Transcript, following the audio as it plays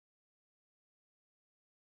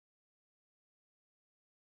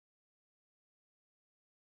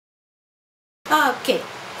Okay,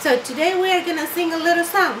 so today we are gonna sing a little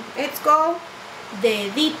song. It's called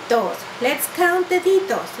Deditos. Let's count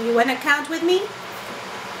deditos. You wanna count with me?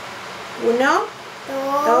 1, 2,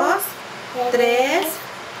 3,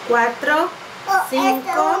 4, 5,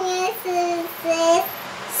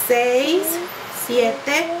 6,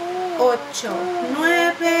 7, 8,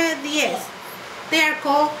 9, 10. They are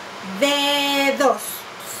called dedos.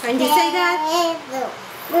 Can you say that?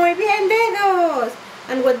 Muy bien, dedos.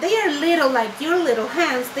 And when they are little, like your little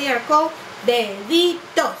hands, they are called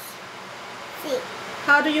deditos. Sí.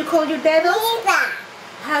 How do you call your dedos? Mira.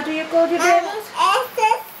 How do you call your dedos?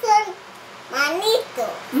 Estos son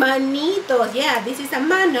manitos. Manitos. Yeah, this is a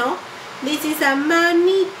mano. This is a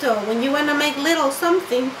manito. When you want to make little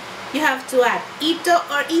something, you have to add ito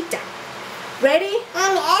or ita. Ready?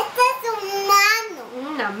 Mami, este es un mano.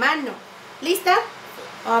 Una mano. ¿Lista?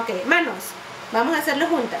 Ok, manos. Vamos a hacerlo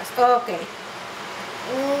juntas. Ok.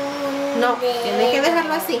 No, tiene que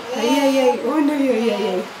dejarlo así. Ay, ay, ay. Uno, ay, ay,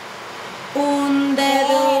 ay. Un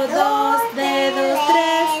dedo, dos dedos,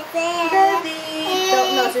 tres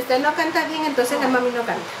deditos. No, si usted no canta bien, entonces la mami no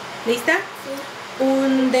canta. ¿Lista? Sí.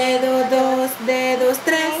 Un dedo, dos dedos,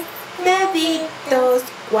 tres deditos,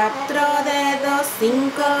 4 dedos,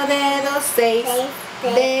 5 dedos, 6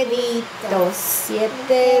 deditos,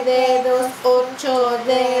 7 dedos, 8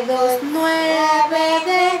 dedos, 9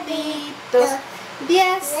 deditos,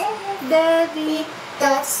 10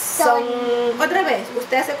 deditos son. Otra vez,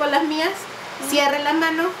 usted hace con las mías, cierra la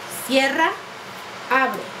mano, cierra,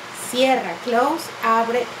 abre, cierra, close,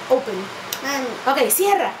 abre, open. Ok,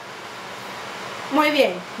 cierra. Muy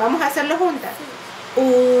bien, vamos a hacerlo juntas.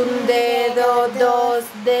 Un dedo, dos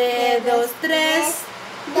dedos, 3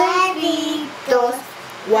 deditos,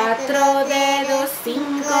 4 dedos,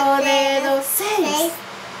 5 dedos, 6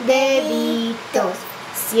 deditos,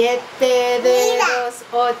 7 dedos,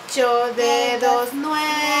 8 dedos,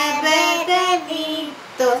 9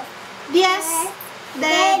 deditos, 10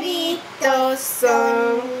 deditos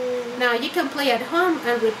son. Now you can play at home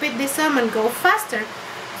and repeat this song and go faster.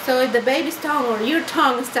 So if the baby's tongue or your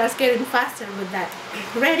tongue starts getting faster with that.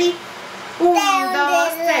 Ready? 1,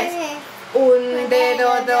 2, 3. Un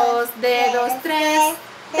dedo, dos dedos, 3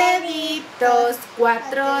 deditos,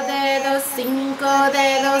 4 dedos, 5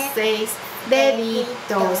 dedos, 6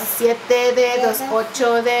 deditos, 7 dedos,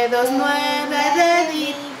 8 dedos, 9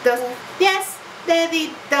 deditos, 10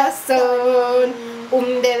 deditos son.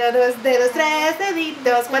 Un dedo, dos dedos, 3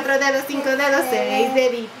 deditos, 4 dedos, 5 dedos, 6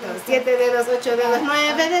 deditos, 7 dedos, 8 dedos,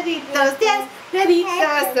 9 deditos, 10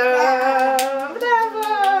 deditos son. ¡Bravo!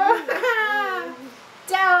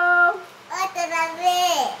 ¡Chao! Otra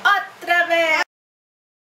vez. ¡Otra vez!